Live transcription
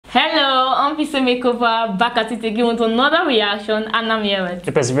Officer Makeover back at it again with another reaction, and I'm here with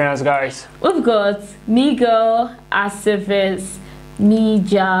the perseverance, guys. We've got Miguel Aceves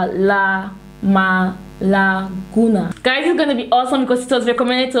Mejia Malaguen. Guys, it's gonna be awesome because it was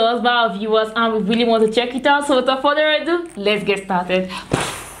recommended to us by our viewers and we really want to check it out. So without further ado, let's get started.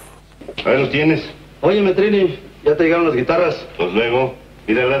 Ahí los tienes. Oye, Metrini, ya te llegaron las guitarras. Pues luego,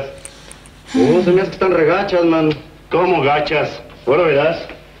 míralas. Se me hace que están regachas, man. ¿Cómo gachas? Ahora verás.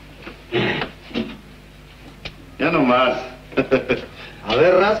 Ya nomás. A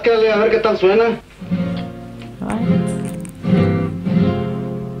ver, ráscale, a ver qué tal suena.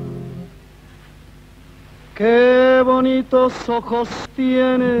 Qué bonitos ojos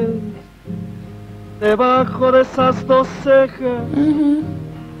tienes debajo de esas dos cejas.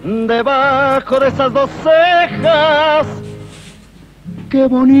 Debajo de esas dos cejas. Qué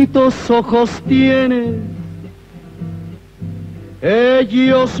bonitos ojos tienes.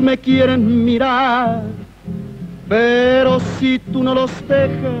 Ellos me quieren mirar, pero si tú no los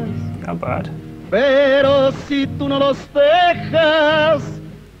dejas, Not bad. pero si tú no los dejas,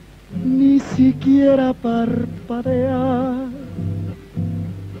 ni siquiera parpadear.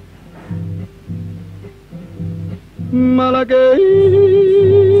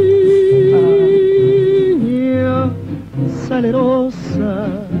 Malagueña salerosa,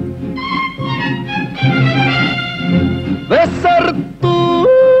 besar tus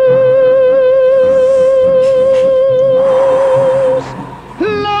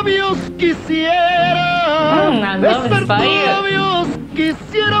labios quisiera, besar tus labios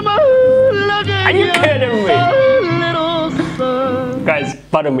quisiera, malagueña. Are you kidding me? Salerosa. Guys,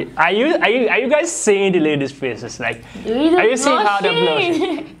 pardon me. Are you guys seeing the ladies' faces? Like, are you seeing how they're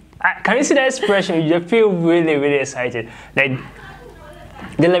blushing? Can you see that expression? You feel really, really excited. Like,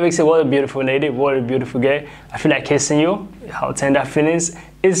 the lyrics say, what a beautiful lady, what a beautiful girl. I feel like kissing you, how tender feelings.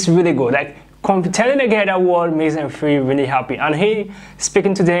 It's really good. Like, telling the girl that word makes them feel really happy. And he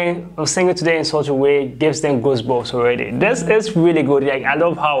speaking today or singing today in such a way gives them goosebumps already. This is really good. Like, I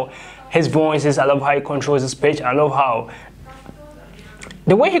love how his voice is, I love how he controls his pitch, I love how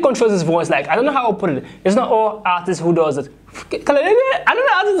the way he controls his voice, like, I don't know how to put it. It's not all artists who does it. I don't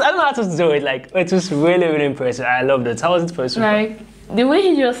know how to do it. Like, it's just really, really impressive. I love it. How was it first? Like, the way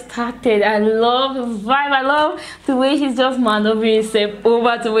he just started, I love his vibe. I love the way he's just maneuvering himself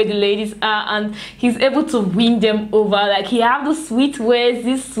over to where the ladies are, and he's able to win them over. Like, he have the sweet words,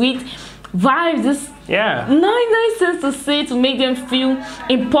 this sweet vibe, this nice sense to say to make them feel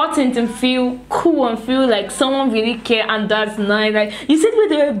important and feel cool and feel like someone really care, and that's nice. Like, you said when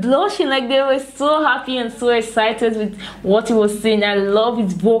they were blushing, like they were so happy and so excited with what he was saying. I love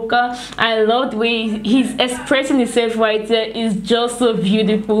his vocal. I love the way he's expressing himself right there. It's just so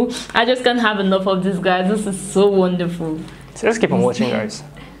beautiful. I just can't have enough of this guy. This is so wonderful. So let's keep on watching, guys.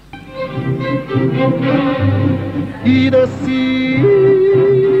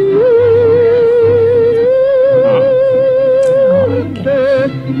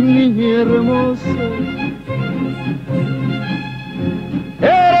 Niña hermosa,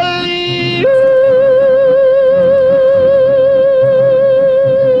 era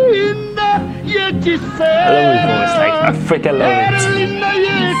linda y hechicera. I love his voice, like, I freaking love Era it. linda y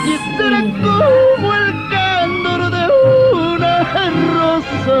hechicera como el candor de una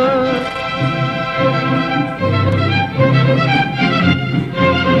rosa.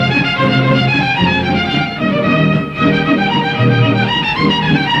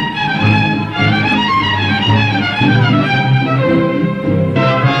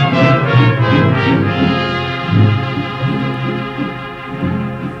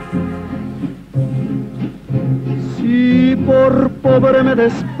 Por pobre me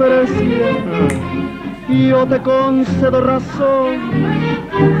desprecia, yo te concedo razón,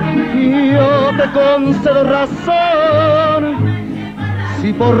 yo te concedo razón.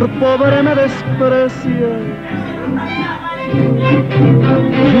 Si por pobre me desprecia,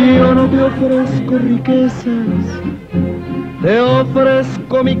 yo no te ofrezco riquezas, te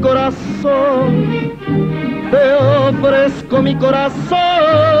ofrezco mi corazón, te ofrezco mi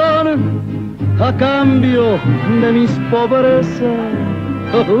corazón. A cambio de mis pobrezas.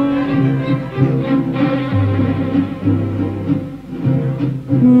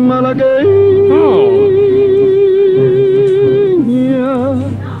 Malagueña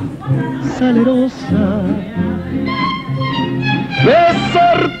salerosa,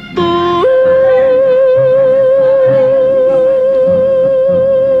 besar tus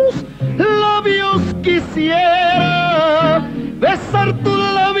labios quisiera, besar tus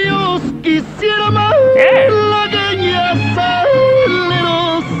labios quisiera, malagueña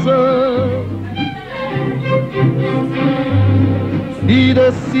salerosa. Y y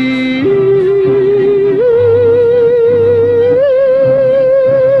decirte,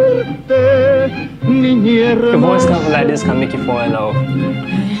 niña The hermosa. voice kind of like this can make you fall in love.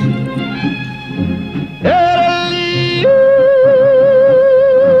 Eres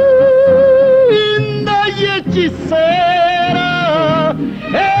linda y hechicera,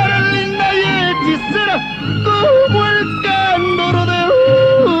 eres linda y hechicera, como el candor de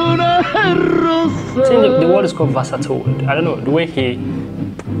una rosa. I think the word is called versatile. I don't know, the way he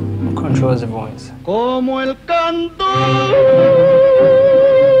controls the voice. Como el candor.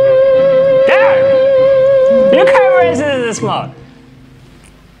 Damn! You can't raise this smart.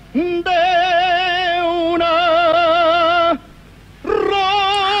 De una rosa.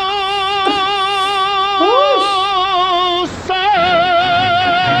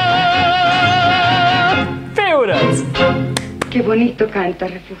 Feel that. Qué bonito canta,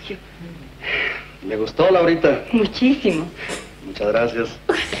 Refugio. ¿Le gustó, Laurita? Muchísimo. Muchas gracias.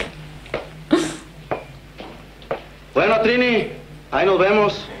 Bueno, Trini, ahí nos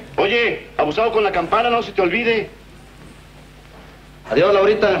vemos. Oye, abusado con la campana, no se te olvide. Adiós,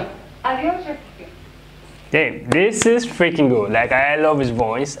 Laurita. Adiós, Refugio. Damn, this is freaking good. Like, I love his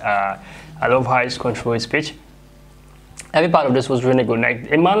voice. I love how he controls his speech. Every part of this was really good.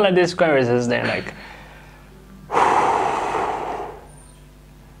 Like, a man like this can resist, then like,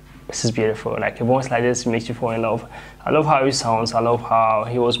 this is beautiful. Like, a voice like this makes you fall in love. I love how he sounds. I love how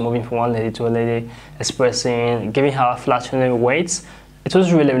he was moving from one lady to a lady, expressing, giving her flattering weights. It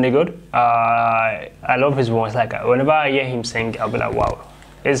was really, really good. I love his voice. Like, whenever I hear him sing, I'll be like, wow,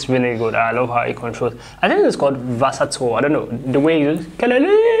 it's really good. I love how he controls. I think it's called versatile. I don't know, the way you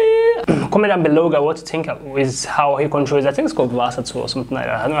comment down below, guys, what you think is how he controls. I think it's called versatile or something like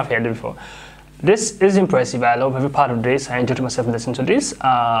that. I don't know if I've heard it before. This is impressive. I love every part of this. I enjoyed myself listening to this.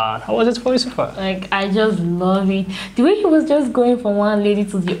 How was it for you so far? Like, I just love it. The way he was just going from one lady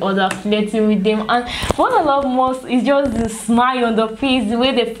to the other, flirting with them. And what I love most is just the smile on the face, the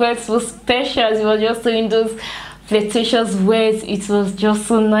way the felt so special. He was just saying those flirtatious words. It was just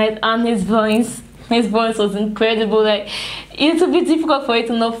so nice. And his voice was incredible. Like, it would be difficult for you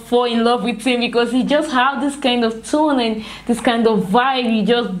to not fall in love with him because he just have this kind of tone and this kind of vibe you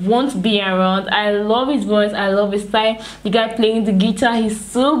just want to be around. I love his voice. I love his style. The guy playing the guitar, he's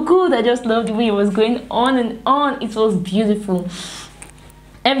so good. I just love the way he was going on and on. It was beautiful.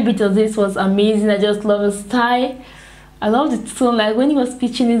 Every bit of this was amazing. I just love his style. I love the tone, like when he was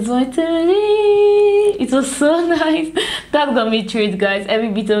pitching his voice, it was so nice. That got me thrilled, guys. Every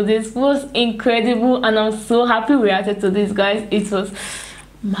bit of this was incredible and I'm so happy we reacted to this, guys. It was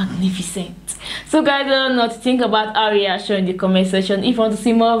magnificent. So guys, I don't know what to think about our reaction in the comment section. If you want to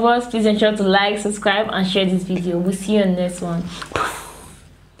see more of us, please ensure to like, subscribe and share this video. We'll see you in the next one.